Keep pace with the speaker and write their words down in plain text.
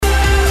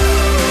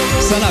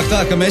Sanāk tā,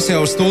 ka mēs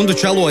jau stundu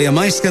čalojam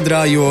aizkadrā,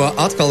 jo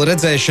atkal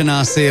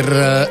redzēšanās ir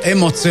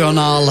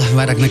emocionāla,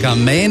 vairāk nekā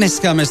mēnesis,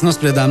 kā mēs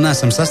nospriedām,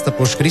 neesam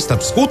sastapuši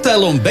Kristapu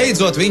Skutelu, un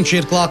beidzot viņš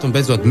ir klāt, un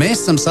beidzot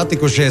mēs esam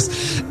satikušies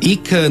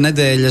ik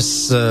nedēļas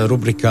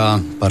rubrikā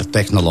par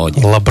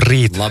tehnoloģiju.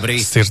 Labrīt.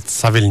 Sirds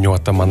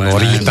saviļņota man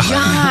no rīta.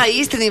 Jā,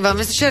 īstenībā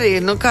mēs taču arī,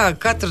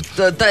 katru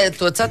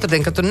to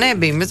ceturtdienu, kad tur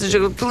nebija, mēs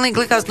taču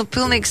pilnīgi likās,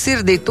 pilnīgi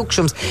sirdī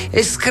tukšums.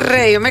 Es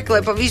skrēju,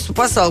 meklēju pa visu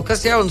pasauli,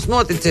 kas jauns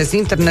noticies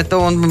internetā,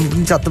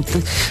 un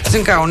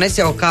es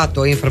jau kā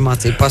to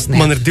informāciju pasniedzu.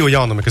 Man ir 2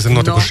 jaunumi, kas ir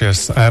notikušies.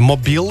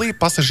 Mobili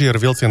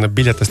pasažieru vilciena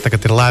biļetes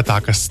tagad ir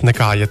lētākas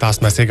nekā, ja tās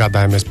mēs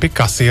iegādājamies pie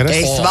kasieres.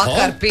 Es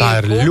vakar pirku. Tā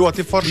ir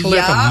ļoti forša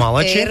lieta,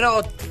 maleči. Eiro,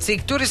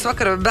 cik tur es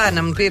vakar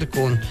bērnam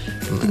pirku.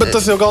 Bet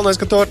tas jau galvenais,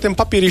 ka to ar tiem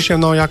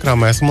papīrīšiem nav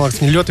jākrāmēs. Man liekas,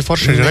 viņi ļoti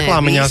forši ir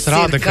reklāmiņās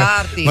rāda, ka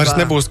vairs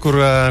nebūs, kur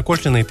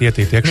košļanīt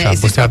ietīt iekšā.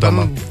 Būs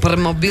jādomā. Par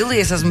mobili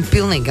es esmu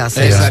pilnīgā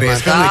Es arī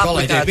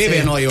kolēģiem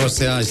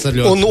pievienojos.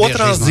 Un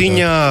otrā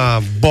ziņā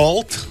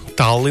Bolt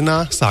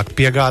Tallinā sāk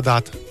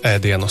piegādāt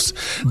ēdienus.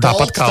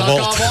 Tāpat kā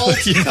Volt.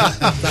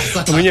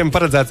 Viņiem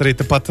paredzēts arī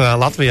tepat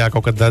Latvijā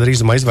kaut kad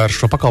drīzumā izvērst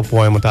šo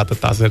pakalpojumu.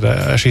 Tātad tās ir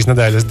šīs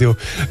nedēļas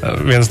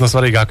vienas no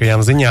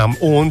svarīgākajām ziņām.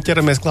 Un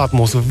ķeramies klāt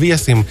mūsu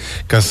viesim,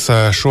 kas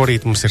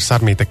šorīt mums ir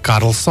Sarmīte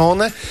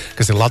Karlsone,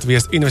 kas ir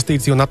Latvijas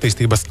Investīciju un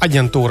attīstības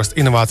aģentūras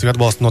Inovāciju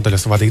atbalsta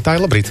nodaļas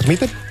vadītāja. Labrīt,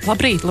 Sarmīte!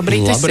 Labrīt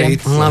visiem!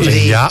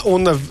 Labrīt. Jā,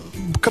 un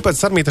kāpēc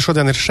Sarmīte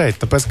šodien ir šeit?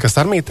 Tāpēc, ka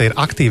Sarmīte ir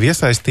aktīvi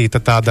iesaistīta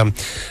tāda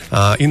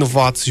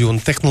inovāciju un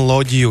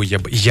tehnoloģiju,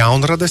 jeb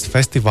jaunrades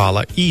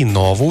festivāla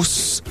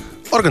iNOVUSS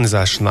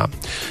organizēšanā.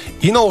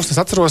 iNOVUSS, es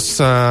atceros,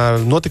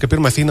 notika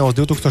pirmais iNOVUSS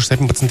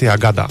 2017.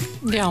 gadā.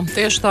 Jā,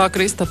 tieši tā,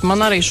 Kristap.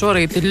 Man arī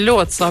šorīt ir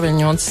ļoti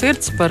saviņots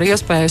sirds par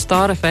iespēju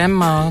Star FM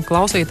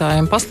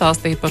klausītājiem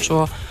pastāstīt par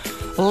šo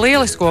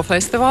lielisko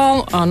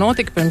festivālu.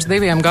 Notika pirms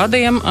 2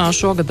 gadiem.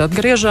 Šogad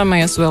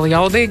atgriežamies vēl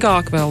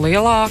jaudīgāk, vēl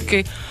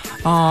lielāki.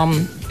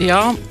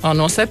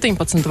 No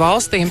 17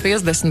 valstīm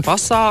 50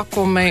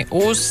 pasākumi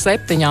uz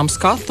 7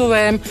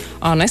 skatuvēm,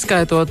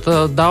 neskaitot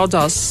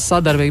daudzās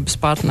sadarbības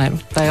partneru.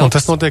 Un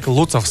tas notiek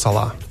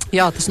Lucavsalā.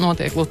 Jā, tas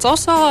notiek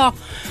Lucavsalā.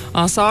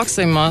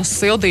 Sāksim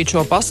sildīt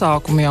šo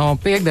pasākumu jau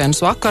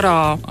piekdienas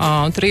vakarā,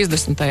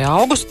 30.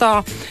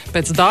 augustā.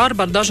 Pēc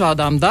darba ar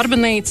dažādām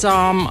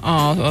darbenīcām.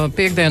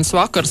 Piekdienas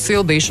vakara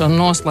sildīšanu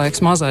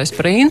noslēgs Mazais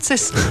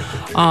princis.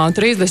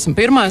 31.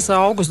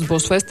 augusts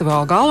būs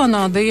festivāla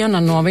galvenā diena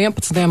no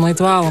 11.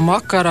 līdz vēlam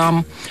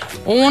vakaram.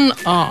 Un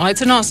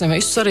aicināsim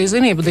visus arī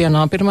zinību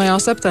dienā 1.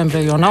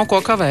 septembrī, jo nav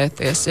ko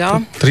kavēties. Jā?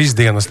 3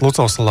 dienas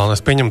Lucavsalā.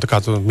 Es pieņemu, tā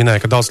kā tu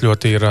minēji, ka daudz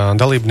ļoti ir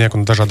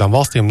dalībnieku un dažādām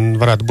valstīm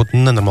varētu būt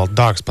nenormāli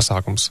dārgs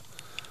pasākums.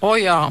 O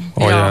jā,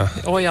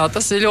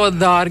 tas ir ļoti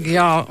dārgi,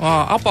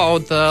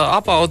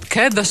 apaut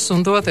kedas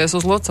un doties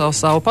uz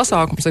Lucavsalu.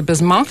 Pasākums ir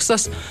bez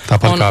maksas.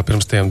 Tāpat kā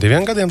pirms 2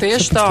 gadiem?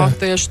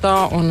 Tieši tā,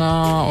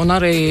 un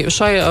arī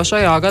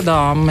šajā gadā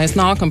mēs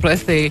nākam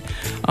pretī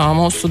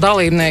mūsu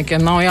dalībniekiem,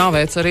 nav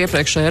jāveic ar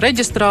iepriekšēju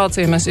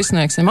reģistrāciju, mēs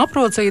izsniegsim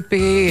aprocīt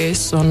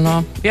pieejas,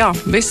 un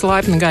visi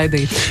laipni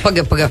gaidīt.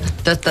 Paga,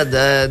 tad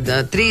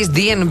 3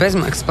 dienu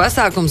bezmaksas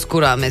pasākums,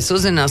 kurā mēs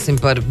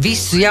uzzināsim par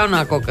visu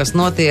jaunāko, kas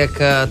notiek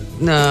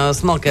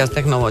smalkajās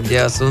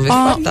tehnoloģijās un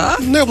vispār tā?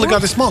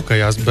 Neobligāti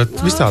smalkajās, bet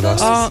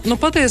visādās.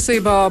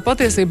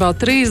 Patiesībā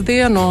 3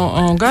 dienu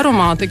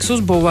garumā tiks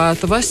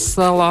uzbūvēta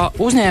vesela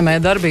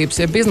uzņēmēja darbības,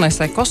 ja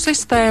biznesa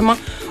ekosistēma.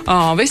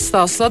 Visas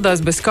tās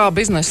sadaļas, bez kā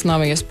biznesa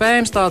nav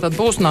iespējams. Tātad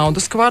būs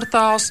naudas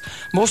kvartāls,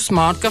 būs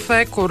smart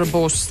kafē, kur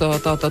būs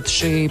tātad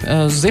šī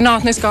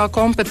zinātniskā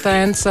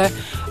kompetence,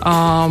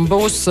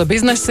 būs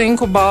biznesa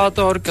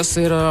inkubātori, kas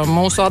ir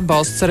mūsu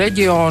atbalsts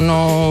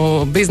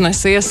reģionu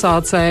biznesa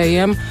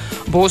iesācējiem.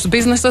 Būs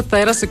biznesa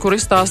terasi, kur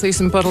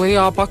izstāstīsim par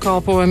LIA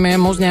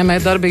pakalpojumiem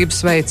uzņēmēja darbības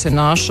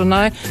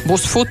veicināšanai.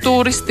 Būs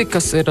futūristi,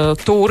 kas ir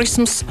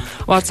turisms.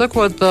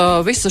 Vārdsakot,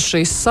 visas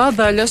šīs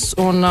sadaļas,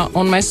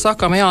 un mēs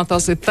sakam, jā,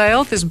 tās ir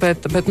teltis,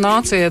 bet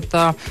nāciet,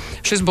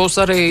 šis būs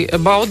arī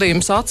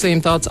baudījums acīm,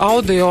 tāds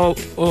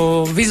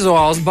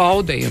audio-vizuāls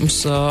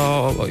baudījums,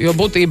 jo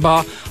būtībā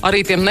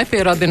arī tiem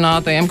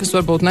nepieradinātajiem, kas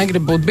varbūt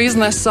negrib būt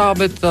biznesā,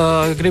 bet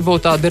grib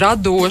būt tādi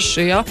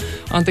radoši, ja,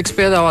 tiks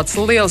piedāvāts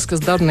lieliskas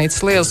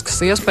darbnīcas, lieliskas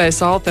iespējas,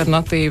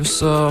 alternatīvas,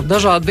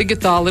 dažādi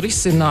digitāli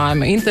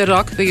risinājumi,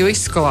 interaktīva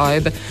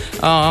izklaide.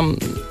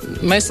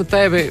 Mēs ar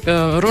tevi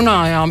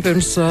runājām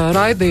pirms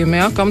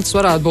raidījuma, kam tas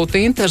varētu būt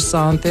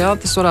interesanti.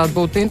 Tas varētu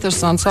būt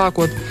interesanti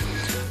sākot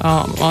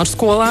ar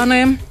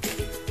skolēniem,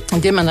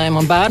 ģimenēm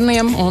un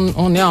bērniem,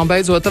 un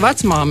beidzot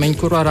vecmāmiņu,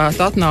 kur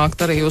varētu atnākt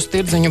arī uz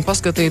tirdziņu un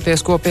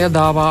paskatīties, ko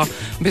piedāvā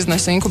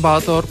biznesa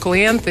inkubātoru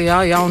klienti,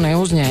 jaunie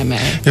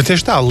uzņēmēji. Jo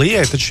tieši tā,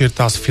 LIE taču ir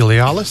tās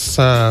filiāles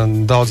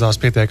daudzās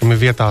pietiekami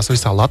vietās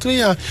visā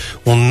Latvijā,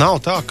 un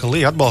nav tā, ka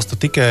LIE atbalsta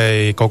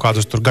tikai kaut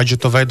kādus tur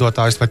gadžetu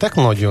veidotājus vai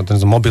tehnoloģiju,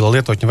 mobila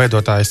lietotņu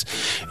veidotājus.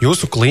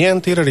 Jūsu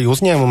klienti ir arī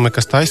uzņēmumi,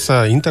 kas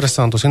taisa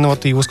interesantus,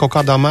 inovatīvus kaut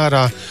kādā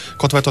mērā,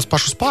 kaut vai tos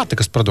pašus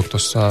pārtikas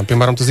produktus.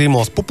 Piemēram, tas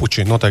zīmols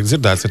Pupuči, noteikti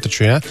dzirdēts,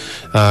 taču,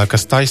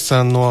 kas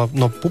taisa no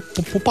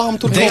pupām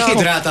tur.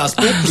 Dehidrētās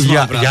pupas,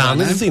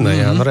 es zinu,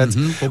 nu redz.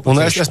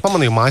 Un es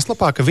pamanīju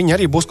mājaslapā, ka viņi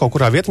arī būs kaut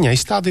kurā vietiņā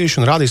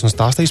izstādījuši un rādīs un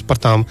stāstīs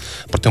par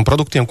tiem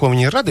produktiem, ko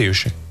viņi ir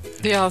radījuši.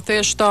 Jā,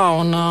 tieši tā,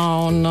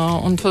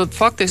 un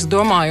faktiski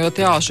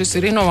domājot, šis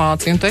ir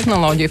inovāciju un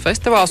tehnoloģiju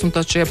festivāls, un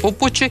tad šie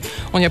pupuči,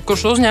 un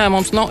jebkurš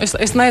uzņēmums,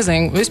 es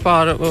nezinu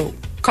vispār,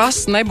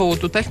 kas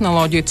nebūtu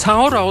tehnoloģiju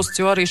caurausts,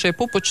 jo arī šie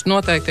pupuči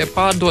noteikti ir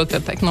pārdoti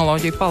ar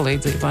tehnoloģiju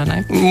palīdzību, vai ne?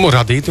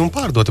 Radīti un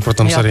pārdoti,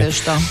 protams, arī.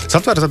 Tieši tā.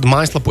 Atverat tad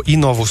mājaslapu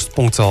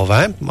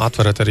iNOVUSS.lv,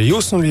 atverat arī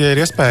jūs, un, ja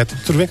ir iespēja,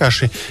 tur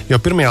vienkārši, jo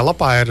pirmajā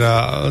lapā ir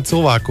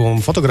cilvēku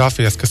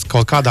fotogrāfijas, kas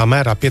kaut kādā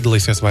mērā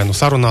piedalīsies vai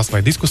sarunās,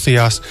 vai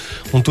diskusijās,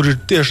 un tur ir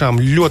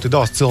tiešām ļoti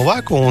daudz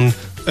cilvēku, un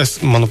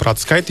es,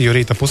 manuprāt, skaitīju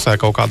rīta pusē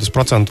kaut kādus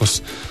procentus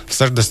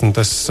 60,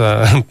 es,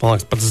 man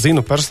liekas, pat zinu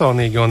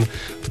personīgi, un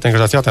tad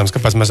vienkārši tāds jautājums,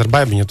 kāpēc mēs ar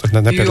baibiņu tur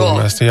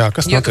nepiedalāmies.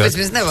 Kas notiek? Kāpēc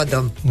mēs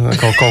nevadam?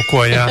 Kaut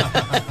ko,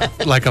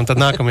 Laikam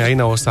tad nākamajā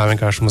iNOVUSSā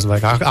vienkārši mums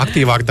vajag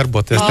aktīvāk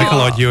darboties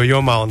tehnoloģiju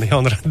jomā un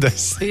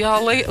jaunradēs. Jā,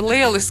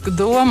 lieliska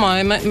doma.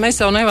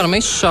 Mēs jau nevaram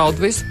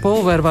izšaut visu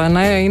pulveri, vai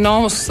ne?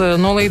 iNOVUSS,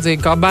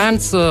 līdzīgi kā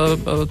bērns,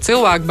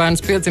 cilvēku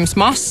bērns piedzims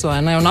mazs,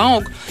 vai ne, un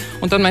aug.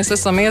 Un tad mēs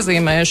esam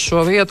iezīmējuši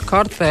šo vietu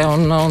kartē,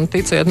 un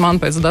ticiet man,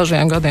 pēc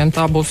dažiem gadiem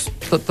tas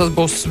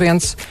būs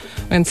viens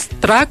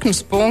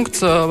trekns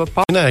punkts.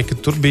 Minēja, ka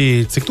tur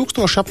bija cik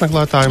tūkstoši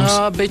apmeklētājums?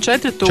 Bija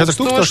 4000.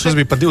 4000, tas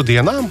bija pa 2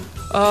 dienām?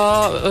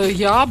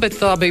 Jā, bet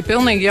tā bija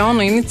pilnīgi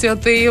jauna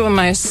iniciatīva.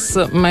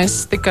 Mēs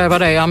tikai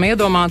varējām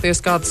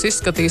iedomāties, kā tas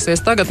izskatīsies.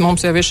 Tagad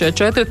mums jau ir šie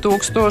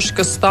 4000,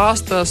 kas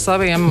stāsta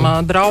saviem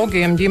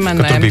draugiem,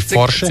 ģimenēm,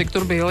 cik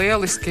tur bija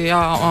lieliski.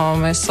 Jā,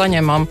 mēs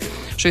saņemam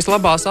šīs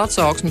labās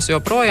atsauksmes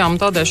joprojām,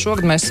 tādēļ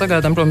šogad mēs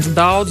sagaidām, protams,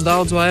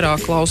 daudz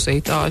vairāk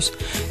klausītājus.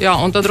 Jā,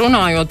 un tad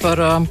runājot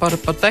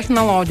par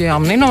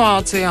tehnoloģijām un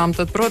inovācijām,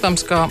 tad,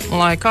 protams, ka,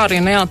 lai kā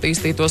arī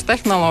neattīstītos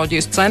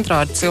tehnoloģijas,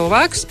 centrā ir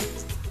cilvēks,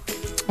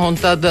 un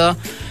tad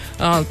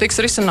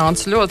tiks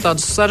risināts ļoti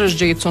tādas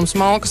sarežģītas un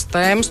smalkas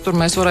tēmas. Tur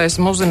mēs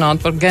varēsim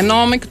uzzināt par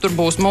genomiku, tur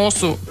būs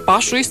mūsu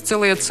pašu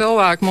izcilie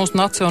cilvēki, mūsu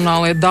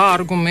nacionālie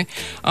dārgumi,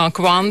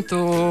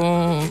 kvantu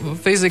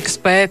fizikas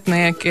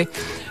pētnieki.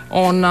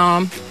 Un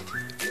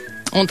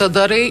tad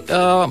arī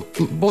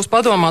būs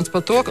padomāts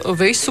par to,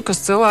 visu,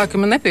 kas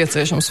cilvēkam ir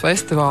nepieciešams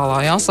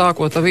festivālā.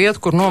 Sākot ar vietu,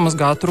 kur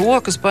nomazgāt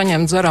rokas,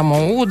 paņemt dzeramo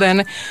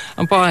ūdeni,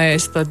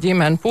 paēst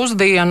ģimeni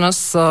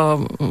pusdienas,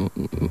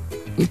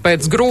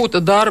 pēc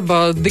grūta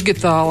darba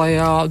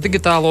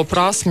digitālo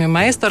prasmju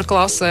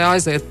meistarklasē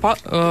aiziet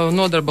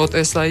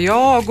nodarboties ar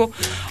jogu,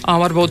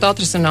 varbūt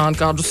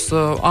atrisināt kādus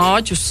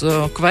āķus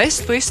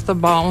kvestu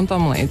istabā un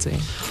tam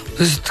līdzīgi.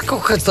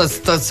 Kaut kāds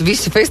tāds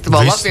visi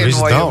festivāla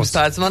apvienojums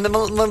tāds. Man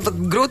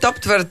grūti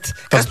aptvert,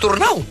 kas tur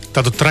nav.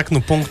 Tādu treknu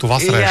punktu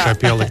vasarē šai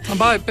pielikt.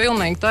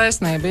 Pilnīgi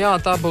taisnība. Jā,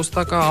 tā būs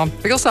tā kā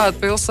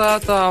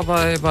pilsētā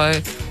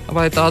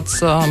vai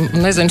tāds,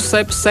 nezinu,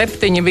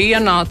 7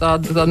 vienā,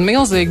 tāda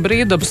milzīga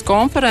brīvdabas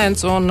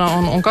konference.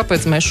 Un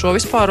kāpēc mēs šo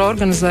vispār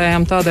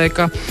organizējam? Tādēļ,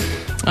 ka,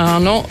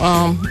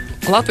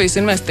 Latvijas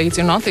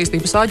Investīciju un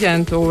attīstības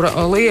aģentūra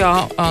LIA,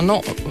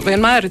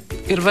 vienmēr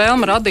ir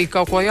vēlme radīt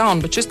kaut ko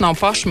jaunu, bet šis nav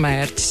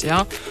pašmērķis,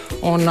 ja?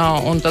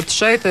 Un tad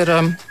šeit ir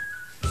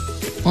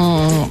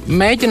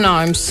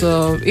mēģinājums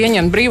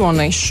ieņemt brīvo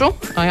nišu,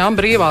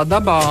 brīvā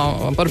dabā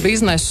par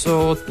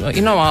biznesu,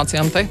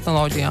 inovācijām,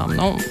 tehnoloģijām.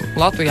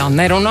 Latvijā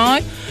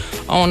nerunāja.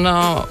 Un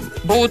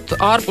būt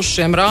ārpus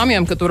šiem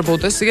rāmjiem, ka tur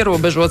varbūt esi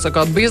ierobežots ar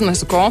kādu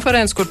biznesa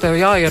konferenci, kur tev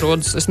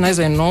jāierodas, es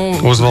nezinu,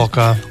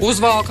 uzvalkā,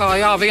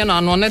 vienā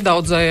no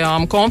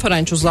nedaudzajām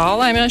konferenču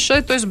zālēm. Ja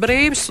šeit tu esi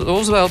brīvs,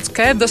 uzvelc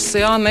kedas,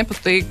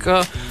 nepatīk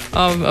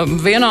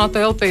vienā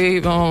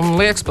teltī,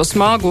 liekas pa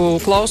smagu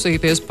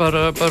klausīties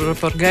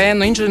par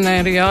gēnu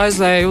inženēriju,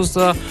 aizēju uz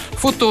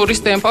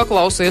futuristiem,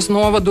 paklausies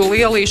novadu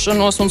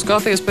lielīšanos un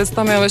skaties, pēc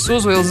tam jau esi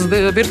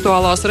uzvilcis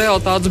virtuālās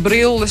realitātes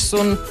brilles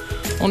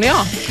un jā,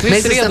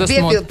 mēs esam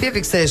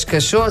piefiksējuši, ka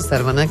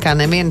šovasar, kā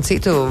nevienu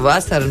citu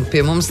vasaru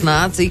pie mums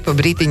nāca ik pa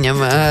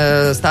brītiņam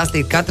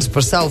stāstīt katrs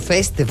par savu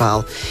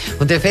festivālu.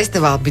 Un tie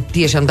festivāli bija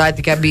tiešām tā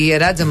tikai bija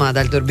redzamā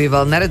daļa, tur bija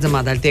vēl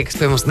neredzamā daļa, tie, kas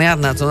pie mums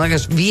neatnāca.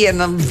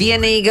 Un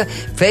vienīga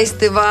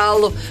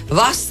festivālu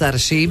vasara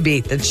šī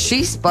bija. Tad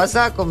šis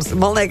pasākums,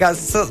 man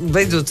liekas,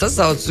 beidzot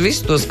sasauc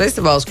visus tos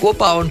festivālus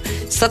kopā un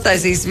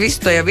sataisīs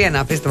visu tajā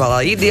vienā festivālā.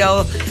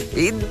 Ideāla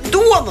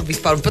doma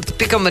vispār, pat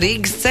pikam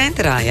Rīgas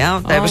centrā,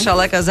 tajā pašā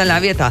laikā zaļā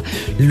vietā.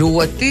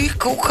 Ļoti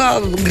kaut kā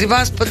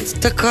gribās pat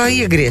tā kā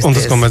iegriezties. Un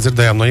tas, ko mēs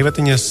dzirdējām no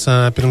Ivetiņas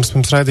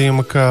pirms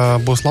raidījuma, ka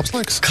būs labs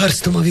laiks.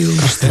 Karstuma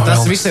vilnis.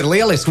 Tas viss ir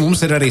lieliski.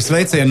 Mums ir arī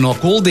sveicieni no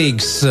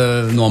Kuldīgas,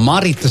 no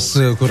Maritas,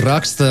 kur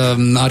raksta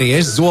arī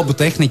es zobu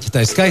tehniķi,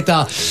 tā skaitā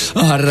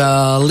ar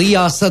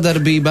LIA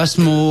sadarbību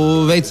esmu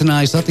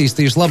veicinājis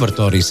attīstības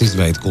laboratorijas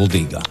izveidu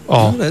Kuldīgā.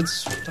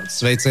 Redz,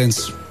 tāds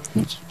sveiciens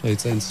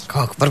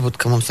Varbūt,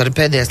 ka mums arī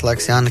pēdējais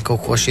laiks Jāni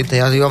kaut ko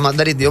šitajā jomā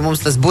darīt, jo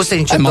mums tas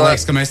busiņš... Man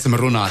liekas, ka mēs esam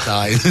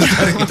runātāji.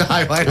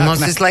 Mums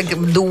visu laiku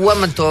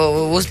doma to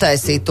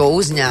uztaisīt to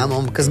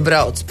uzņēmumu, kas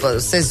brauc pa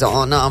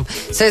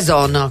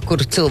sezonā, kur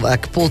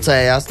cilvēki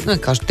pulcējās,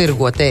 vienkārši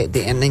tirgot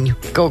ēdieniņu,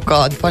 kaut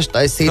kādu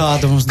paštaisīt.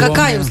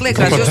 Kā jums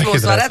liekas, jūs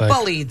mums varētu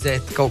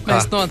palīdzēt kaut kā?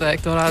 Mēs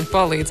noteikti varētu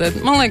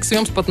palīdzēt. Man liekas,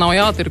 jums pat nav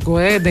jātirgo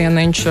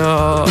ēdieniņš.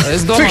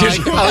 Es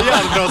domāju, ka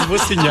jāatbrauc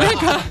busiņā.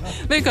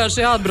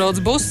 Vienkārši jāatbrauc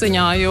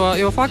busiņā,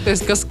 jo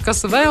faktiski, kas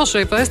vēl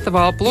šī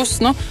festivāla plus,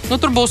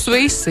 tur būs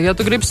visi. Ja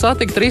tu gribi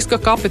satikt riska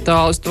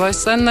kapitālistu vai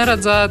sen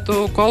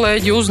neredzētu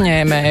kolēģi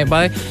uzņēmēju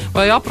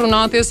vai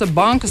aprunāties ar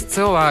bankas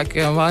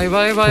cilvēkiem vai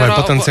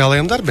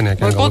potenciāliem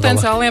darbiniekiem. Vai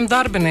potenciāliem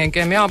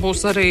darbiniekiem. Jā,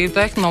 būs arī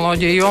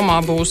tehnoloģija jomā,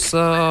 būs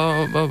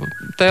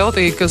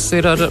teltī, kas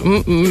ir ar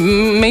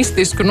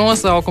mistisku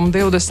nosaukumu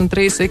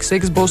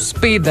 23XX būs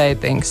speed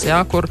datings,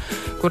 jā, kur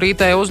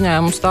IT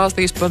uzņēmums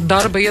stāstīs par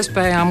darba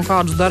iespējām,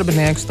 kādus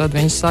darbiniekus tad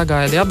viņi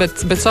sagaida. Jā, bet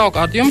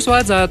savukārt jums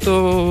vajadzētu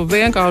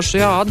vienkārši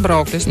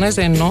atbraukt, es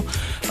nezinu,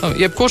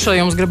 jebkurš ar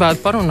jums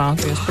gribētu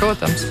parunāties,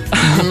 protams.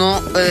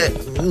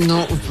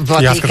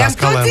 Jāskatās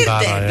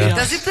kalendārā, jā.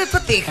 Tas ir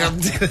patīkam.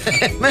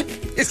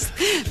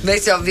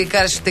 Mēs jau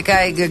vienkārši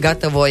tikai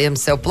gatavojam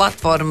sev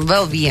platformu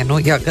vēl vienu,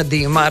 ja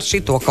gadījumā ar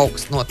šito kaut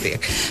kas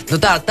notiek.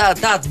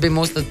 Tāds bija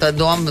mūsu tā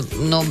doma,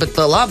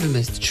 bet labi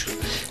mēs taču.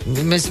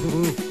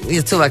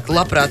 Ja cilvēki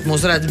labprāt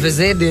mūs redz bez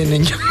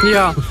ēdieniņa.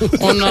 Jā,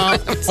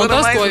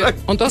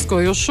 un tas,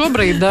 ko jūs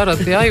šobrīd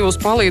darat, ja jūs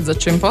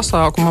palīdzat šim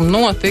pasākumam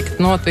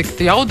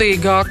notikt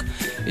jaudīgāk,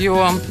 jo,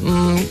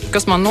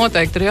 kas man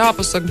noteikti ir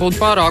jāpasaka,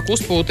 būtu pārāk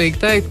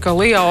uzpūtīgi teikt, ka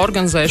Lijā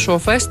organizē šo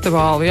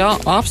festivālu, jā,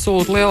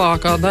 absolūti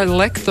lielākā daļa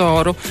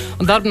lektoru,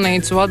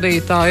 darbnīcu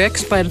vadītāju,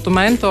 ekspertu,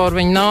 mentoru,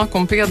 viņi nāk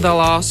un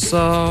piedalās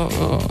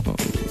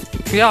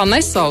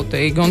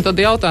nesautīgi, un tad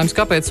jautājums,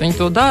 kāpēc viņi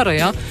to dara,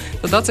 jā?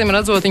 Tad acīm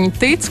redzot, viņi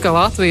tic, ka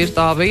Latvija ir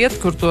tā vieta,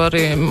 kur tu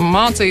arī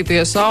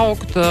mācīties,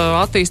 augt,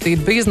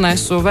 attīstīt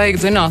biznesu,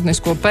 veikt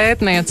zinātnisko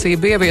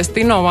pētniecību, ieviest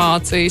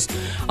inovācijas,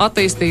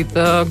 attīstīt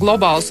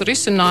globālus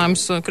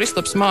risinājumus.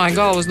 Kristaps māja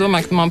galva, es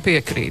domāju, ka man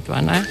piekrīt,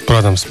 vai ne?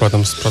 Protams.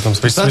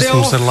 Viss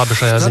mums ir labi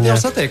šajā ziņā. Tad jau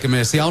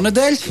satiekamies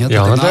jaunedēļ.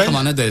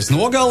 Nākamā nedēļas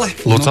nogale.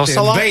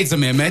 Lucavsalā.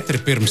 Beidzamie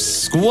metri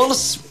pirms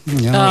skolas.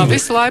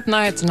 Visi laipni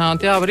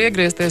aicināti, var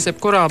iegriezties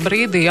jebkurā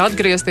brīdī,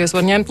 atgriezties,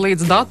 var ņemt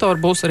līdz datoru,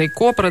 būs arī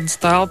kopredzes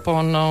telpa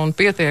un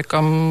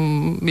pietiekam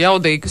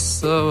jaudīgas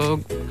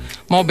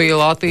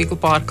mobilā tīkla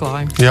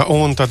pārklājumi. Jā,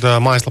 un tad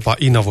mājaslapā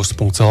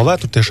iNOVUSS.lv,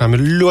 tur tiešām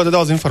ir ļoti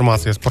daudz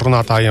informācijas par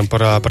runātājiem,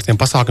 par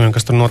tiem pasākumiem,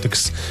 kas tur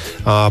notiks,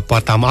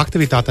 par tām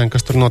aktivitātēm,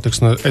 kas tur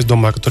notiks. Es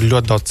domāju, ka tur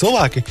ļoti daudz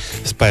cilvēki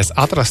spēs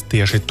atrast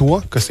tieši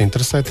to, kas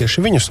interesē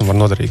tieši viņus un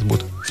var noderīgi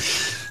būt.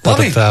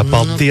 Tātad,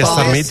 paldies,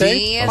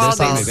 Sarmītei.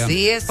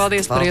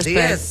 Paldies par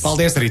iespēju.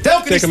 Paldies arī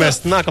tev, Kristap. Tiekamies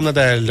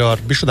nākamnedēļ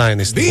ar bišu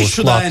dainis.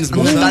 Bišu dainis.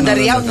 Tad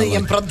ar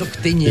jaunajiem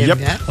produktiņiem.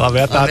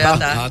 Labi, tā.